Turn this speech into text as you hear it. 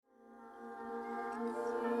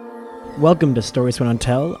Welcome to Stories We Don't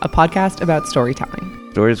Tell, a podcast about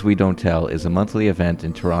storytelling. Stories We Don't Tell is a monthly event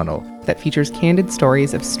in Toronto that features candid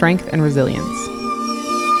stories of strength and resilience.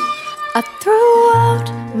 I threw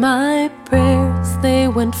out my prayers, they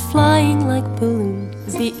went flying like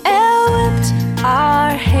balloons. The air whipped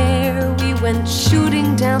our hair, we went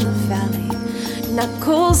shooting down the valley.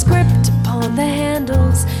 Knuckles gripped upon the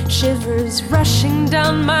handles, shivers rushing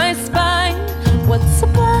down my spine. What's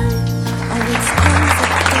sublime? All its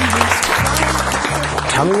things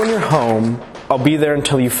Tell me when you're home. I'll be there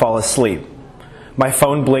until you fall asleep. My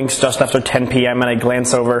phone blinks just after 10 p.m. and I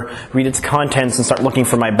glance over, read its contents, and start looking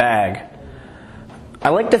for my bag. I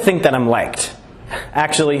like to think that I'm liked.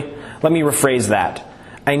 Actually, let me rephrase that.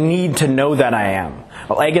 I need to know that I am.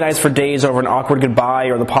 I'll agonize for days over an awkward goodbye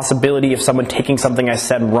or the possibility of someone taking something I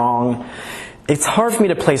said wrong. It's hard for me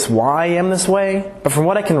to place why I am this way, but from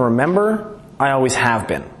what I can remember, I always have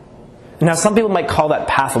been. Now, some people might call that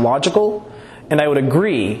pathological, and I would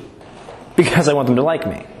agree, because I want them to like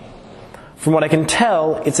me. From what I can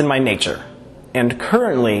tell, it's in my nature, and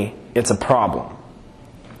currently, it's a problem.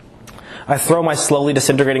 I throw my slowly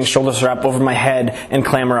disintegrating shoulder strap over my head and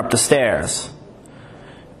clamber up the stairs.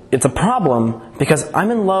 It's a problem because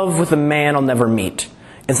I'm in love with a man I'll never meet.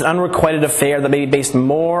 It's an unrequited affair that may be based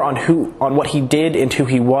more on what he did and who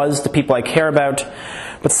he was to people I care about,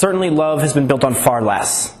 but certainly love has been built on far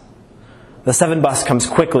less. The 7 bus comes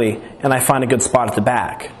quickly, and I find a good spot at the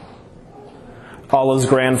back. Olive's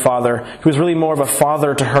grandfather, who is really more of a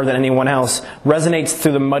father to her than anyone else, resonates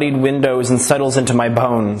through the muddied windows and settles into my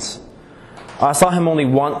bones. I saw him only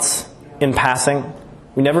once, in passing.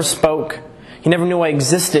 We never spoke. He never knew I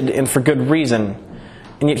existed, and for good reason.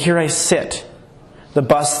 And yet here I sit, the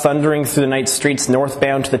bus thundering through the night streets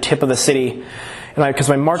northbound to the tip of the city, because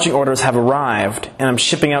my marching orders have arrived, and I'm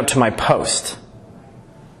shipping out to my post.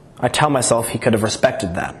 I tell myself he could have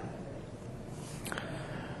respected that.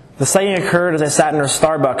 The sighting occurred as I sat in her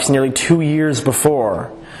Starbucks nearly 2 years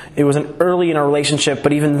before. It was early in our relationship,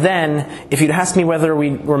 but even then, if you'd asked me whether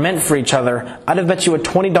we were meant for each other, I'd have bet you a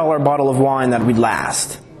 $20 bottle of wine that we'd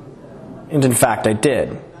last. And in fact, I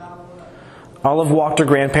did. Olive walked her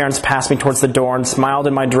grandparents past me towards the door and smiled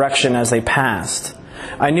in my direction as they passed.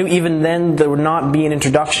 I knew even then there would not be an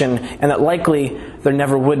introduction, and that likely there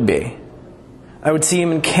never would be. I would see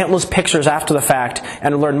him in countless pictures after the fact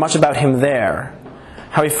and learn much about him there.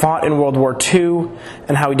 How he fought in World War II,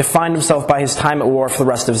 and how he defined himself by his time at war for the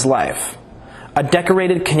rest of his life. A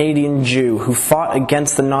decorated Canadian Jew who fought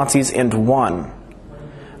against the Nazis and won.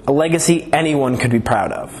 A legacy anyone could be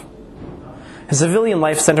proud of. His civilian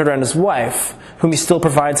life centered around his wife, whom he still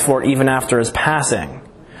provides for even after his passing.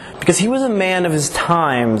 Because he was a man of his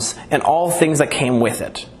times and all things that came with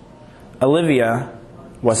it. Olivia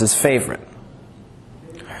was his favorite.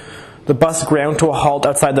 The bus ground to a halt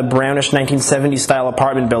outside the brownish 1970s-style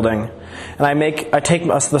apartment building, and I take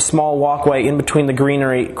the small walkway in between the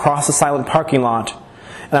greenery, cross the silent parking lot,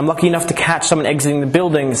 and I'm lucky enough to catch someone exiting the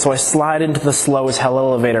building, so I slide into the slow-as-hell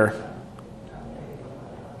elevator.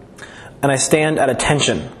 And I stand at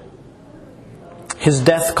attention. His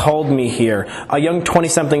death called me here, a young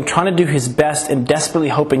 20-something trying to do his best and desperately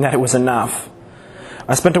hoping that it was enough.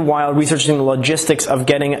 I spent a while researching the logistics of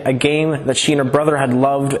getting a game that she and her brother had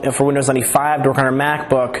loved for Windows 95 to work on her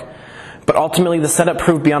MacBook, but ultimately the setup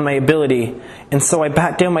proved beyond my ability, and so I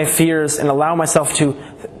backed down my fears and allow myself to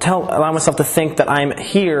think that I'm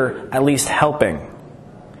here, at least helping.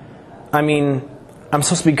 I mean, I'm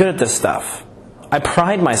supposed to be good at this stuff. I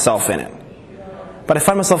pride myself in it, but I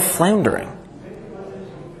find myself floundering.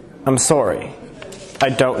 I'm sorry. I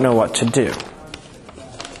don't know what to do.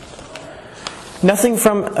 Nothing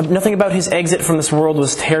about his exit from this world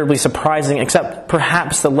was terribly surprising, except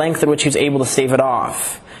perhaps the length at which he was able to stave it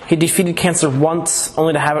off. He defeated cancer once,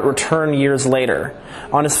 only to have it return years later.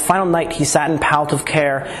 On his final night, he sat in palliative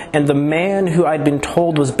care, and the man who I'd been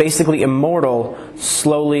told was basically immortal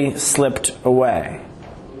slowly slipped away.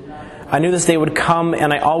 I knew this day would come,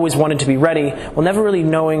 and I always wanted to be ready, while never really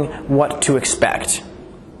knowing what to expect.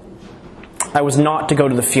 I was not to go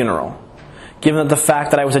to the funeral. Given that the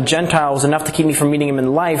fact that I was a Gentile was enough to keep me from meeting him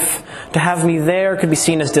in life, to have me there could be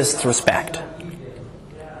seen as disrespect.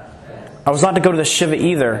 I was not to go to the Shiva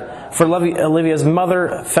either, for Olivia's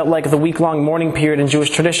mother felt like the week-long mourning period in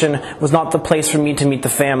Jewish tradition was not the place for me to meet the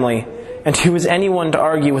family, and who is anyone to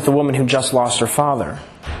argue with the woman who just lost her father?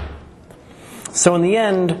 So in the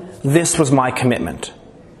end, this was my commitment.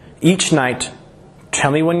 Each night,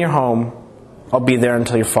 tell me when you're home, I'll be there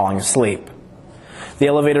until you're falling asleep. The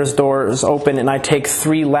elevator's doors open and I take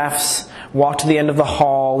 3 lefts, walk to the end of the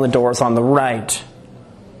hall, and the door's on the right.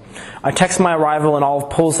 I text my arrival and Olive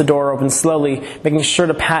pulls the door open slowly, making sure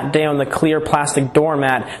to pat down the clear plastic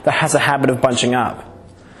doormat that has a habit of bunching up.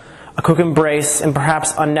 A quick embrace and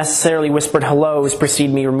perhaps unnecessarily whispered hellos precede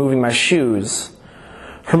me removing my shoes.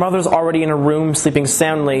 Her mother's already in her room sleeping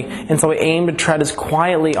soundly, and so I aim to tread as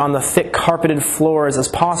quietly on the thick carpeted floors as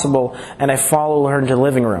possible, and I follow her into the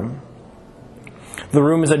living room. The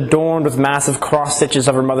room is adorned with massive cross-stitches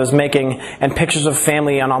of her mother's making and pictures of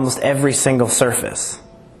family on almost every single surface.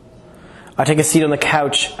 I take a seat on the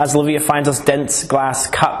couch as Olivia finds us dense glass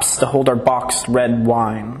cups to hold our boxed red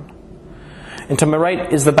wine. And to my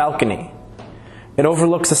right is the balcony. It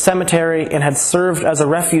overlooks a cemetery and had served as a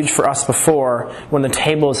refuge for us before when the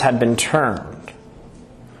tables had been turned.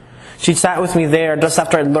 She sat with me there just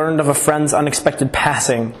after I learned of a friend's unexpected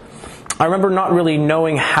passing. I remember not really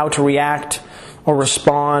knowing how to react or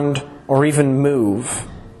respond or even move.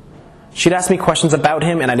 She'd ask me questions about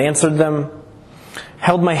him and I'd answered them,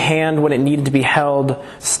 held my hand when it needed to be held,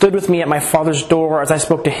 stood with me at my father's door as I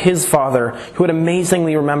spoke to his father, who had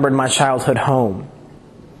amazingly remembered my childhood home.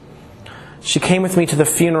 She came with me to the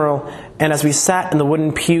funeral, and as we sat in the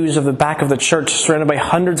wooden pews of the back of the church, surrounded by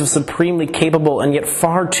hundreds of supremely capable and yet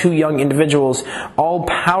far too young individuals, all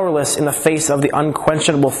powerless in the face of the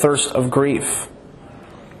unquenchable thirst of grief.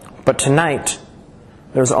 But tonight,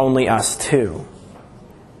 there's only us two.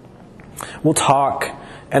 We'll talk,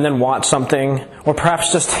 and then watch something, or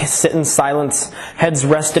perhaps just sit in silence, heads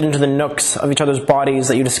rested into the nooks of each other's bodies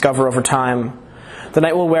that you discover over time. The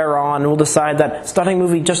night will wear on, and we'll decide that starting a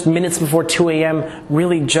movie just minutes before 2 a.m.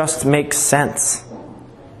 really just makes sense.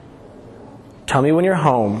 Tell me when you're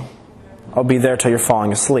home. I'll be there till you're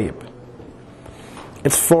falling asleep.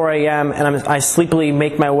 It's 4 a.m., and I sleepily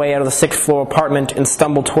make my way out of the 6th-floor apartment and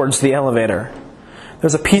stumble towards the elevator.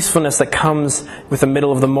 There's a peacefulness that comes with the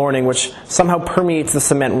middle of the morning, which somehow permeates the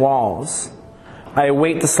cement walls. I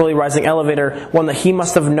await the slowly rising elevator, one that he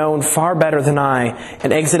must have known far better than I,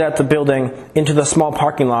 and exit out the building into the small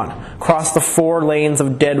parking lot, cross the 4 lanes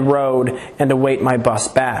of dead road, and await my bus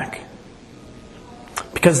back.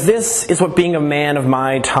 Because this is what being a man of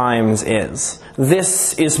my times is.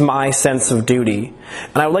 This is my sense of duty.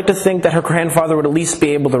 And I would like to think that her grandfather would at least be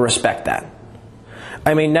able to respect that.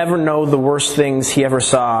 I may never know the worst things he ever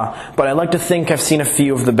saw, but I like to think I've seen a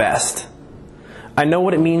few of the best. I know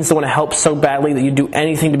what it means to want to help so badly that you'd do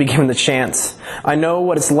anything to be given the chance. I know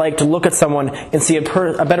what it's like to look at someone and see a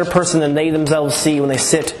better person than they themselves see when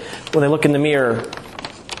they look in the mirror.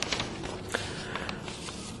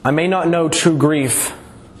 I may not know true grief,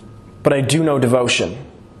 but I do know devotion.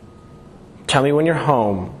 Tell me when you're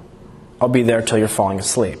home. I'll be there till you're falling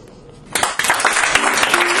asleep.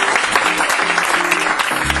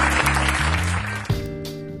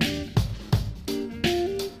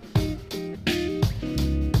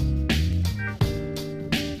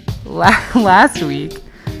 Last week,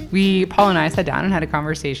 Paul and I sat down and had a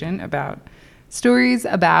conversation about stories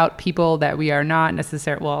about people that we are not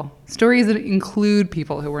necessarily, stories that include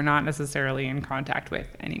people who we're not necessarily in contact with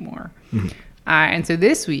anymore. Mm-hmm. And so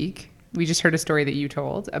this week, we just heard a story that you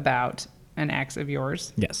told about an ex of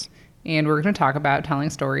yours. Yes. And we're going to talk about telling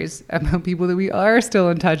stories about people that we are still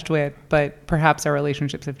in touch with, but perhaps our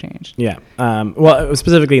relationships have changed. Yeah. Well,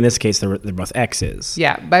 specifically in this case, they're both exes.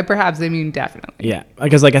 Yeah. By perhaps, I mean definitely. Yeah.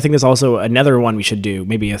 Because I think there's also another one we should do,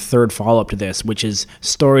 maybe a third follow-up to this, which is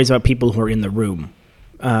stories about people who are in the room.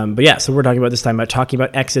 But yeah, so we're talking about this time about talking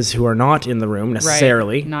about exes who are not in the room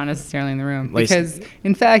necessarily. Right. Not necessarily in the room. Because,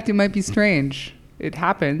 in fact, it might be strange. It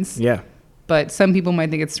happens. Yeah. But some people might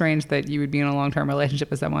think it's strange that you would be in a long-term relationship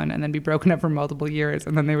with someone and then be broken up for multiple years,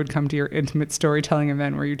 and then they would come to your intimate storytelling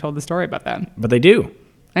event where you told the story about them. But they do.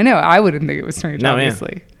 I know. I wouldn't think it was strange,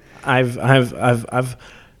 obviously. Yeah.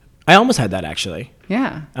 I almost had that, actually.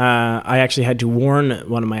 Yeah. I actually had to warn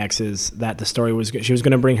one of my exes that the story was she was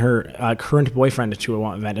going to bring her current boyfriend to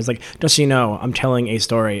an event. It's like, just so you know, I'm telling a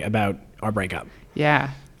story about our breakup. Yeah.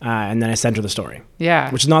 And then I sent her the story.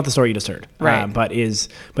 Yeah. Which is not the story you just heard. Right. But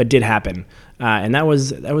did happen. And that was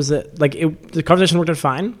the conversation worked out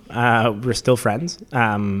fine. We're still friends.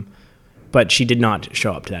 But she did not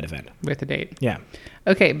show up to that event. With a date. Yeah.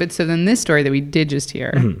 Okay, but so then this story that we did just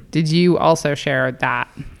hear, did you also share that?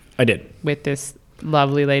 I did. With this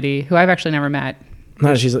lovely lady who I've actually never met.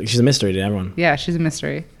 No, she's a mystery to everyone. Yeah, she's a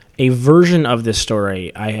mystery. A version of this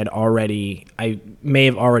story I may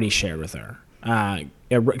have already shared with her.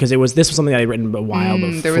 Because this was something that I'd written a while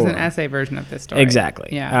before. There was an essay version of this story. Exactly.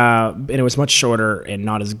 Yeah. And it was much shorter and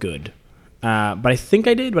not as good. But I think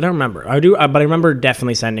I did, but I don't remember. I do, but I remember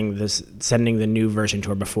definitely sending the new version to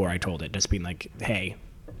her before I told it, just being like, "Hey,"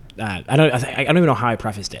 I don't even know how I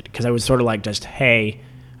prefaced it because I was sort of like, just, "Hey,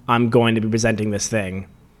 I'm going to be presenting this thing.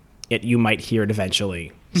 you might hear it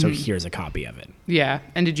eventually. So here's a copy of it. Yeah.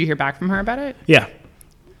 And did you hear back from her about it? Yeah.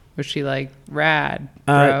 Was she like, rad,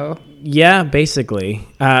 bro? Yeah, basically.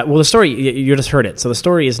 Well, the story, you just heard it. So the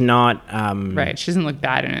story is not... Right. She doesn't look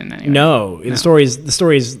bad in it anyway. No. The story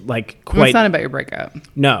is like quite... Well, it's not about your breakup.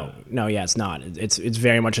 No, yeah, it's not. It's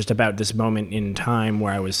very much just about this moment in time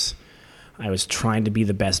where I was trying to be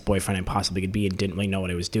the best boyfriend I possibly could be and didn't really know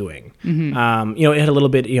what I was doing. It had a little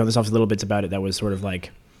bit, there's also little bits about it that was sort of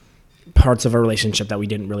like parts of a relationship that we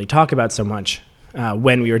didn't really talk about so much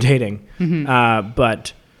when we were dating.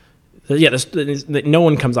 But yeah, no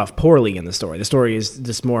one comes off poorly in the story. The story is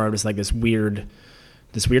just more of just like this weird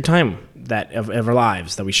time that of our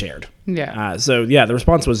lives that we shared. Yeah. So yeah, the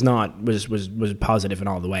response was positive in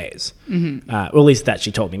all the ways. Well, at least that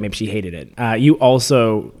she told me. Maybe she hated it. You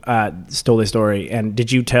also stole the story, and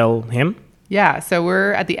did you tell him? Yeah. So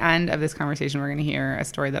we're at the end of this conversation. We're going to hear a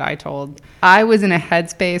story that I told. I was in a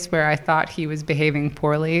headspace where I thought he was behaving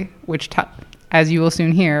poorly, which, as you will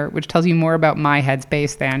soon hear, which tells you more about my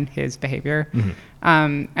headspace than his behavior.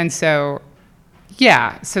 And so,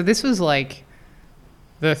 yeah. So this was like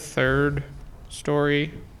the third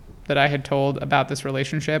story that I had told about this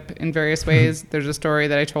relationship in various ways. There's a story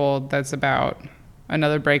that I told that's about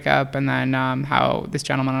another breakup, and then how this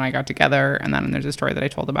gentleman and I got together, and then there's a story that I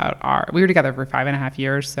told about we were together for 5.5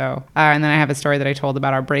 years, so and then I have a story that I told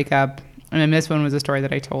about our breakup, and then this one was a story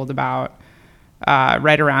that I told about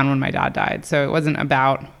right around when my dad died. So it wasn't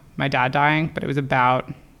about my dad dying, but it was about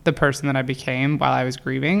the person that I became while I was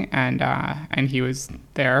grieving, and he was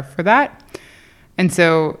there for that. And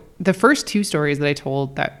so the first two stories that I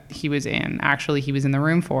told that he was in, actually he was in the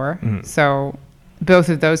room for. So both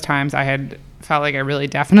of those times I had felt like I really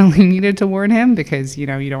definitely needed to warn him, because, you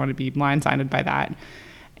don't want to be blindsided by that.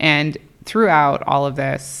 And throughout all of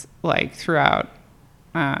this, like throughout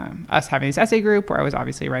us having this essay group where I was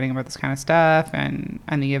obviously writing about this kind of stuff, and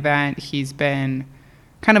the event, he's been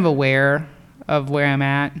kind of aware of where I'm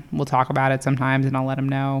at. We'll talk about it sometimes, and I'll let him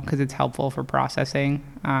know because it's helpful for processing.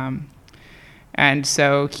 And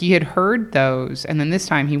so he had heard those, and then this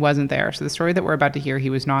time he wasn't there. So the story that we're about to hear, he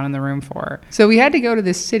was not in the room for. So we had to go to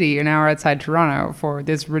this city an hour outside Toronto for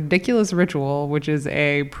this ridiculous ritual, which is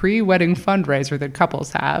a pre-wedding fundraiser that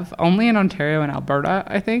couples have, only in Ontario and Alberta,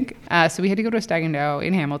 I think. So we had to go to a Stag and Doe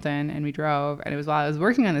in Hamilton, and we drove, and it was while I was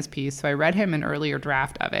working on this piece, so I read him an earlier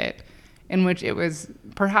draft of it, in which it was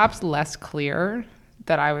perhaps less clear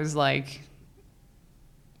that I was like...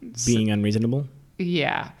 Being unreasonable?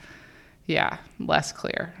 Yeah, less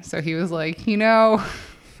clear. So he was like, that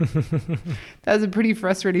was a pretty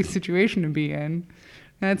frustrating situation to be in.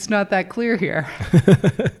 And it's not that clear here.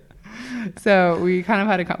 So we kind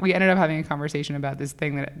of we ended up having a conversation about this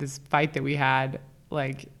fight that we had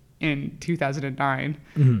like in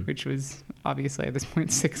 2009, which was obviously at this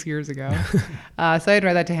point 6 years ago. So I had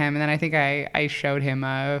read that to him, and then I think I showed him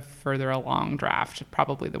a further along draft,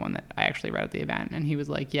 probably the one that I actually read at the event. And he was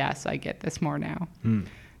like, yes, I get this more now.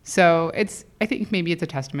 So I think maybe it's a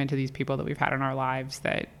testament to these people that we've had in our lives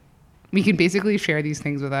that we can basically share these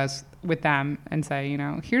things with them and say,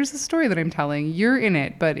 here's the story that I'm telling. You're in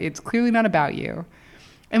it, but it's clearly not about you.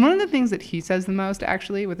 And one of the things that he says the most,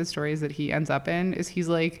 actually, with the stories that he ends up in is he's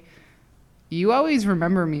like, you always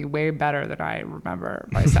remember me way better than I remember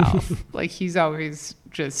myself. Like, he's always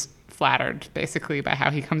just flattered, basically, by how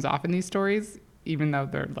he comes off in these stories, even though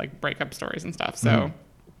they're like breakup stories and stuff. So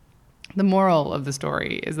the moral of the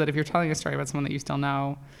story is that if you're telling a story about someone that you still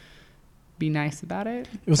know, be nice about it.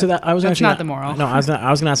 Well, so that's not the moral. No, I was going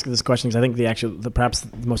to ask this question because I think perhaps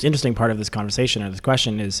the most interesting part of this conversation or this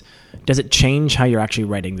question is, does it change how you're actually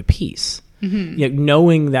writing the piece?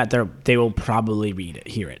 Knowing that they will probably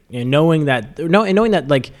hear it, knowing that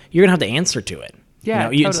like you're gonna have to answer to it. Yeah,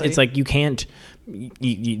 totally. It's like you can't.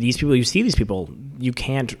 These people, you see these people, you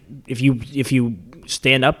can't. If you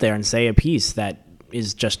stand up there and say a piece that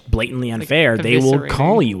is just blatantly unfair, they will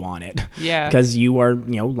call you on it. Yeah, because you are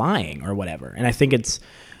lying or whatever. And I think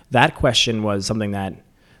that question was something that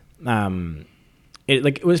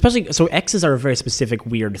especially so exes are a very specific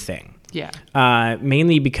weird thing. Yeah,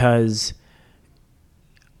 mainly because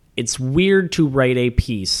it's weird to write a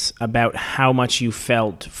piece about how much you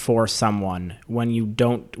felt for someone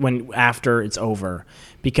when after it's over,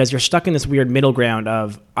 because you're stuck in this weird middle ground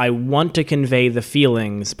of, I want to convey the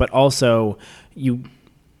feelings, but also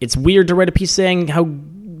it's weird to write a piece saying how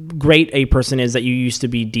great a person is that you used to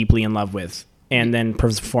be deeply in love with, and then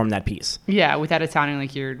perform that piece. Yeah, without it sounding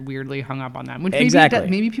like you're weirdly hung up on that. Which exactly.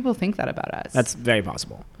 Maybe people think that about us. That's very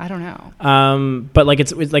possible. I don't know. But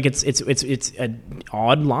it's an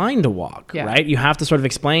odd line to walk, right? You have to sort of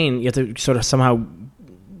explain. You have to sort of somehow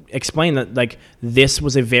explain that like this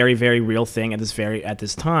was a very, very real thing at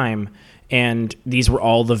this time, and these were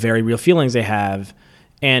all the very real feelings they have.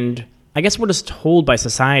 And I guess we're just told by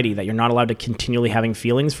society that you're not allowed to continually having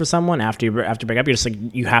feelings for someone after you break up. You're just like,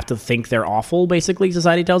 you have to think they're awful, basically,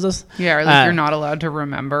 society tells us. Yeah, or like you're not allowed to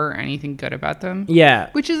remember anything good about them. Yeah.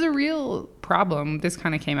 Which is a real problem. This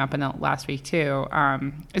kind of came up in the last week too.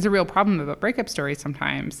 It's a real problem about breakup stories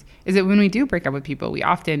sometimes, is that when we do break up with people, we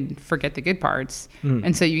often forget the good parts.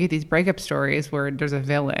 And so you get these breakup stories where there's a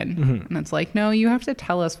villain. And it's like, no, you have to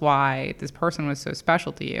tell us why this person was so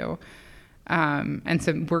special to you. And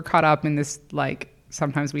so we're caught up in this, like,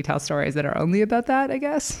 sometimes we tell stories that are only about that, I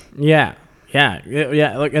guess. Yeah.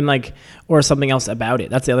 Look, and like, or something else about it.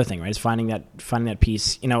 That's the other thing, right? Is finding that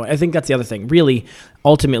piece. You know, I think that's the other thing. Really,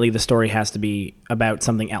 ultimately, the story has to be about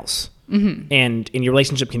something else. And in your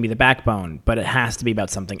relationship can be the backbone, but it has to be about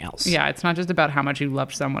something else. Yeah, it's not just about how much you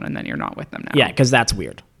loved someone and then you're not with them now. Yeah, because that's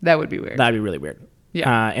weird. That would be weird. That'd be really weird.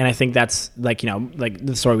 Yeah. And I think that's like, you know, like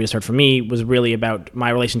the story we just heard from me was really about my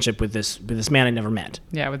relationship with this man I never met.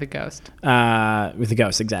 Yeah, with a ghost. With the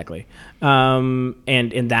ghost, exactly. And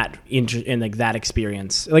in that like that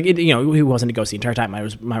experience, like it, you know, he wasn't a ghost the entire time. I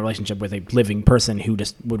was my relationship with a living person who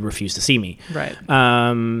just would refuse to see me. Right.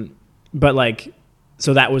 But like,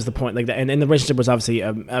 so that was the point. Like that, and the relationship was obviously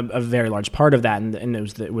a very large part of that, and it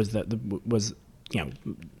was you know,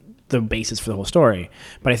 the basis for the whole story.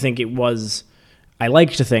 But I think it was. I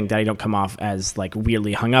like to think that I don't come off as like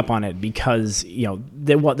weirdly hung up on it because, you know,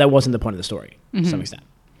 that wasn't the point of the story to some extent.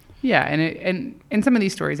 Yeah, and in some of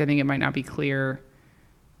these stories, I think it might not be clear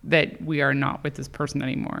that we are not with this person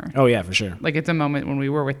anymore. Oh yeah, for sure. Like it's a moment when we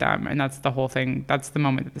were with them, and that's the whole thing. That's the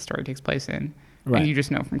moment that the story takes place in. Right. And you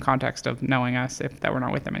just know from context of knowing us that we're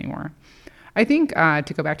not with them anymore. I think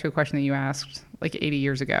to go back to a question that you asked like 80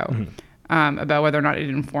 years ago. About whether or not it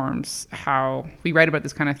informs how we write about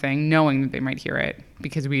this kind of thing, knowing that they might hear it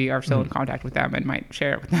because we are still in contact with them and might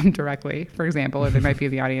share it with them directly, for example, or they might be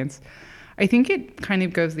the audience. I think it kind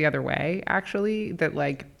of goes the other way, actually, that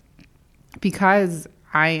like, because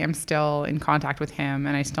I am still in contact with him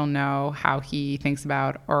and I still know how he thinks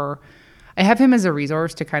about, or I have him as a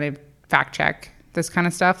resource to kind of fact check this kind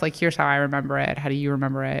of stuff. Like, here's how I remember it. How do you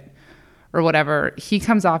remember it? Or whatever. He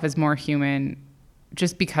comes off as more human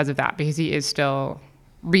just because of that, because he is still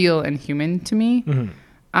real and human to me,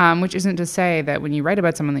 which isn't to say that when you write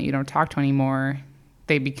about someone that you don't talk to anymore,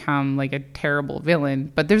 they become like a terrible villain.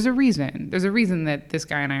 But there's a reason. There's a reason that this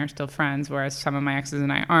guy and I are still friends, whereas some of my exes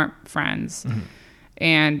and I aren't friends.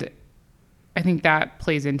 And I think that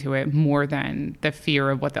plays into it more than the fear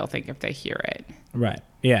of what they'll think if they hear it. Right.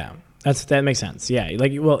 Yeah. That makes sense. Yeah.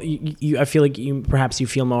 Like, well, I feel like perhaps you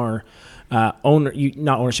feel more not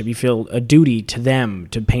ownership. You feel a duty to them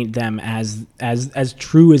to paint them as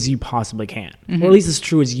true as you possibly can, or at least as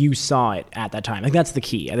true as you saw it at that time. Like that's the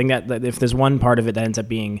key. I think that if there's one part of it that ends up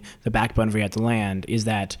being the backbone for you have to land, is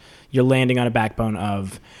that you're landing on a backbone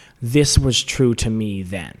of this was true to me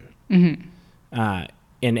then, and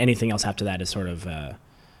anything else after that is sort of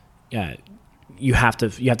you have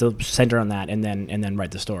to center on that and then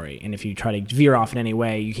write the story. And if you try to veer off in any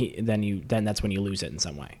way, then that's when you lose it in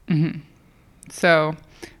some way. So,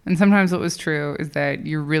 and sometimes what was true is that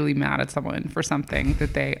you're really mad at someone for something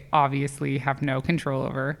that they obviously have no control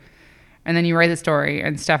over. And then you write the story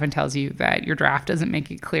and Stefan tells you that your draft doesn't make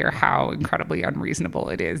it clear how incredibly unreasonable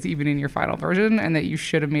it is, even in your final version, and that you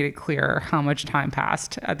should have made it clear how much time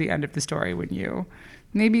passed at the end of the story when you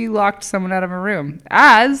maybe locked someone out of a room.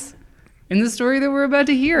 As in the story that we're about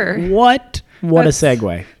to hear. What a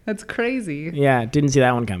segue. That's crazy. Yeah, didn't see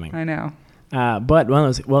that one coming. I know. But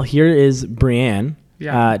here is Brienne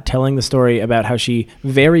telling the story about how she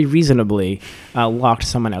very reasonably locked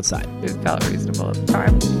someone outside. It felt reasonable at the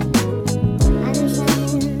time.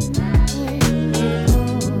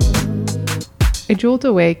 I jolt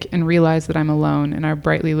awake and realize that I'm alone in our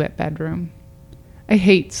brightly lit bedroom. I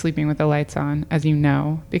hate sleeping with the lights on, as you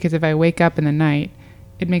know, because if I wake up in the night,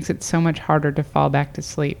 it makes it so much harder to fall back to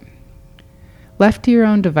sleep. Left to your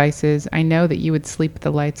own devices, I know that you would sleep with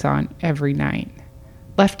the lights on every night.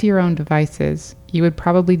 Left to your own devices, you would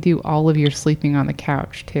probably do all of your sleeping on the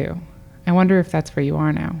couch, too. I wonder if that's where you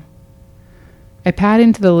are now. I pad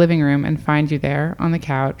into the living room and find you there, on the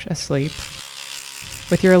couch, asleep,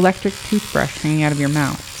 with your electric toothbrush hanging out of your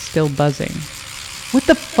mouth, still buzzing. What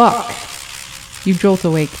the fuck? You jolt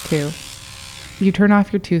awake, too. You turn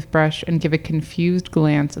off your toothbrush and give a confused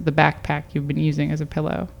glance at the backpack you've been using as a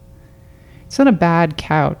pillow. It's not a bad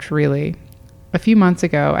couch, really. A few months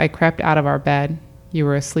ago, I crept out of our bed, you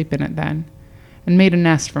were asleep in it then, and made a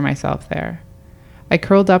nest for myself there. I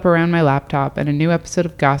curled up around my laptop and a new episode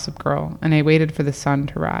of Gossip Girl, and I waited for the sun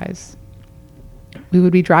to rise. We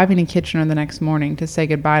would be driving to Kitchener the next morning to say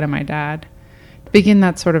goodbye to my dad, to begin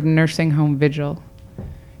that sort of nursing home vigil.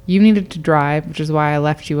 You needed to drive, which is why I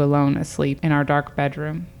left you alone asleep in our dark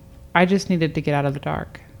bedroom. I just needed to get out of the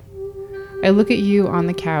dark. I look at you on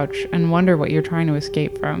the couch and wonder what you're trying to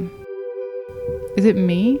escape from. Is it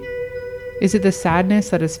me? Is it the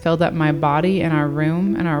sadness that has filled up my body and our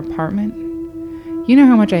room and our apartment? You know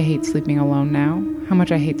how much I hate sleeping alone now, how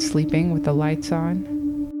much I hate sleeping with the lights on.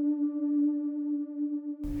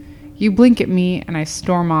 You blink at me and I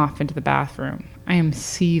storm off into the bathroom. I am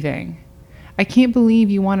seething. I can't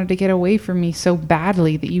believe you wanted to get away from me so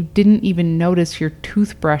badly that you didn't even notice your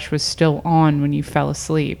toothbrush was still on when you fell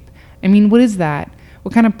asleep. I mean, what is that?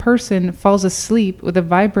 What kind of person falls asleep with a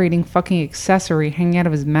vibrating fucking accessory hanging out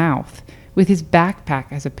of his mouth, with his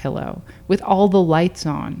backpack as a pillow, with all the lights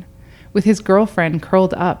on, with his girlfriend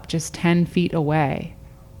curled up just 10 feet away?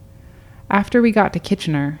 After we got to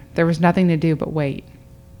Kitchener, there was nothing to do but wait.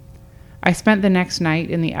 I spent the next night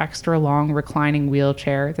in the extra long reclining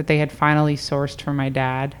wheelchair that they had finally sourced for my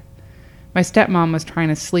dad. My stepmom was trying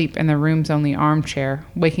to sleep in the room's only armchair,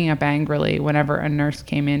 waking up angrily whenever a nurse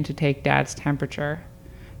came in to take Dad's temperature.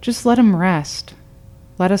 Just let him rest.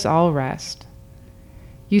 Let us all rest.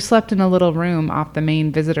 You slept in a little room off the main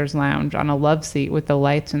visitor's lounge on a love seat with the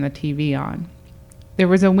lights and the TV on. There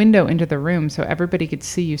was a window into the room so everybody could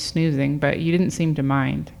see you snoozing, but you didn't seem to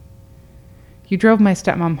mind. You drove my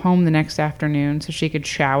stepmom home the next afternoon so she could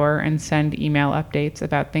shower and send email updates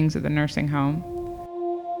about things at the nursing home.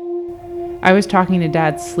 I was talking to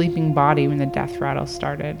Dad's sleeping body when the death rattle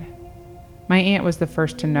started. My aunt was the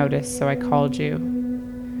first to notice, so I called you.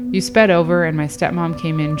 You sped over and my stepmom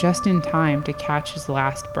came in just in time to catch his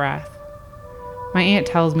last breath. My aunt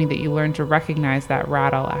tells me that you learn to recognize that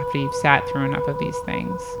rattle after you've sat through enough of these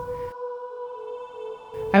things.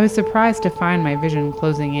 I was surprised to find my vision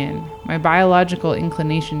closing in. My biological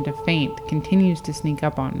inclination to faint continues to sneak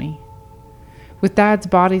up on me. With Dad's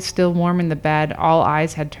body still warm in the bed, all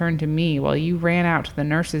eyes had turned to me while you ran out to the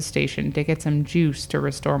nurse's station to get some juice to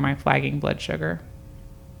restore my flagging blood sugar.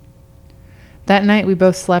 That night, we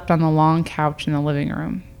both slept on the long couch in the living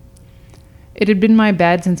room. It had been my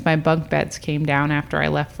bed since my bunk beds came down after I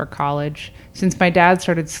left for college, since my dad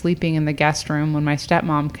started sleeping in the guest room when my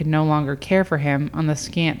stepmom could no longer care for him on the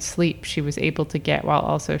scant sleep she was able to get while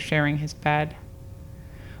also sharing his bed.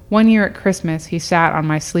 One year at Christmas, he sat on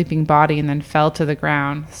my sleeping body and then fell to the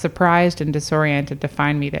ground, surprised and disoriented to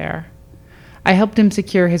find me there. I helped him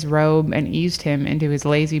secure his robe and eased him into his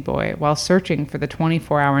lazy boy while searching for the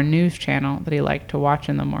 24-hour news channel that he liked to watch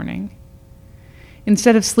in the morning.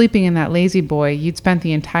 Instead of sleeping in that lazy boy, you'd spent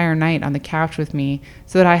the entire night on the couch with me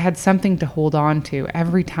so that I had something to hold on to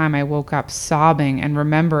every time I woke up sobbing and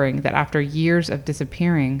remembering that after years of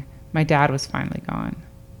disappearing, my dad was finally gone.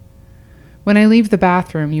 When I leave the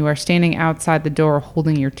bathroom, you are standing outside the door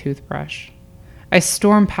holding your toothbrush. I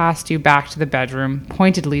storm past you back to the bedroom,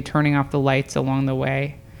 pointedly turning off the lights along the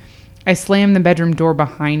way. I slam the bedroom door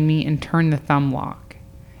behind me and turn the thumb lock.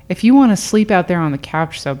 If you want to sleep out there on the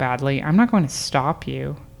couch so badly, I'm not going to stop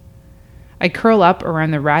you. I curl up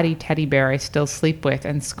around the ratty teddy bear I still sleep with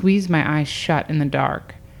and squeeze my eyes shut in the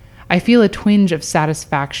dark. I feel a twinge of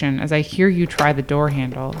satisfaction as I hear you try the door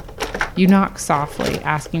handle. You knock softly,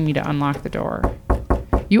 asking me to unlock the door.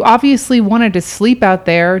 You obviously wanted to sleep out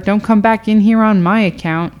there. Don't come back in here on my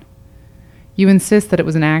account. You insist that it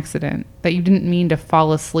was an accident, that you didn't mean to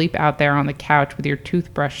fall asleep out there on the couch with your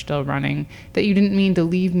toothbrush still running, that you didn't mean to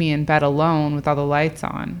leave me in bed alone with all the lights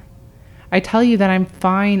on. I tell you that I'm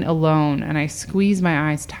fine alone, and I squeeze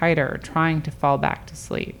my eyes tighter, trying to fall back to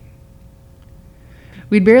sleep.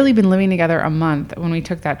 We'd barely been living together a month when we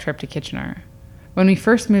took that trip to Kitchener. When we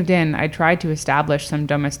first moved in, I tried to establish some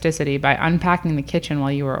domesticity by unpacking the kitchen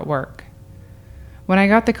while you were at work. When I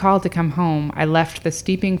got the call to come home, I left the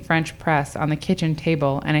steeping French press on the kitchen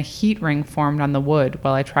table and a heat ring formed on the wood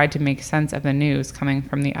while I tried to make sense of the news coming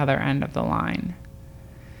from the other end of the line.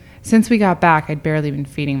 Since we got back, I'd barely been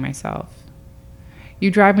feeding myself.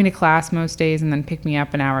 You drive me to class most days and then pick me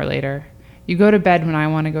up an hour later. You go to bed when I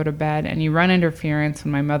want to go to bed, and you run interference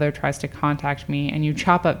when my mother tries to contact me, and you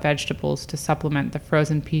chop up vegetables to supplement the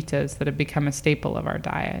frozen pizzas that have become a staple of our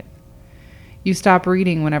diet. You stop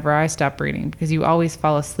reading whenever I stop reading because you always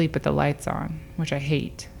fall asleep with the lights on, which I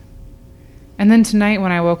hate. And then tonight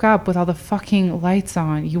when I woke up with all the fucking lights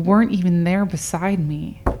on, you weren't even there beside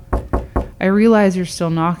me. I realize you're still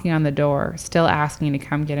knocking on the door, still asking to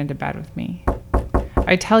come get into bed with me.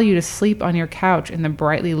 I tell you to sleep on your couch in the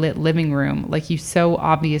brightly lit living room like you so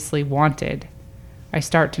obviously wanted. I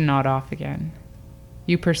start to nod off again.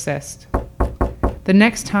 You persist. The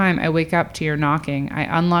next time I wake up to your knocking,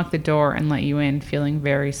 I unlock the door and let you in, feeling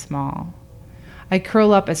very small. I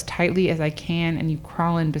curl up as tightly as I can and you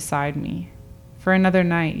crawl in beside me. For another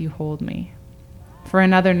night, you hold me. For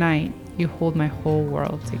another night, you hold my whole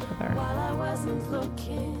world together. While I wasn't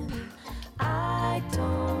looking, I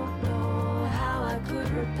don't know how I could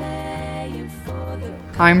repay you for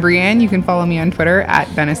the I'm Brienne. You can follow me on Twitter at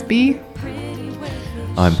VeniceB.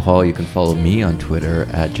 I'm Paul. You can follow me on Twitter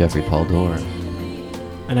at Jeffrey Paul Dore.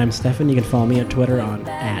 And I'm Stefan. You can follow me on Twitter on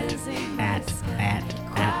at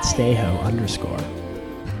stayho_.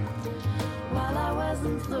 while I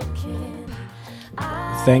wasn't looking.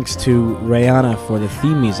 Thanks to Rihanna for the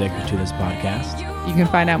theme music to this podcast. You can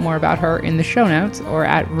find out more about her in the show notes or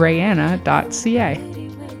at rayanna.ca.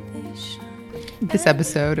 This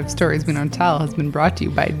episode of Stories We Don't Tell has been brought to you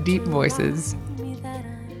by Deep Voices.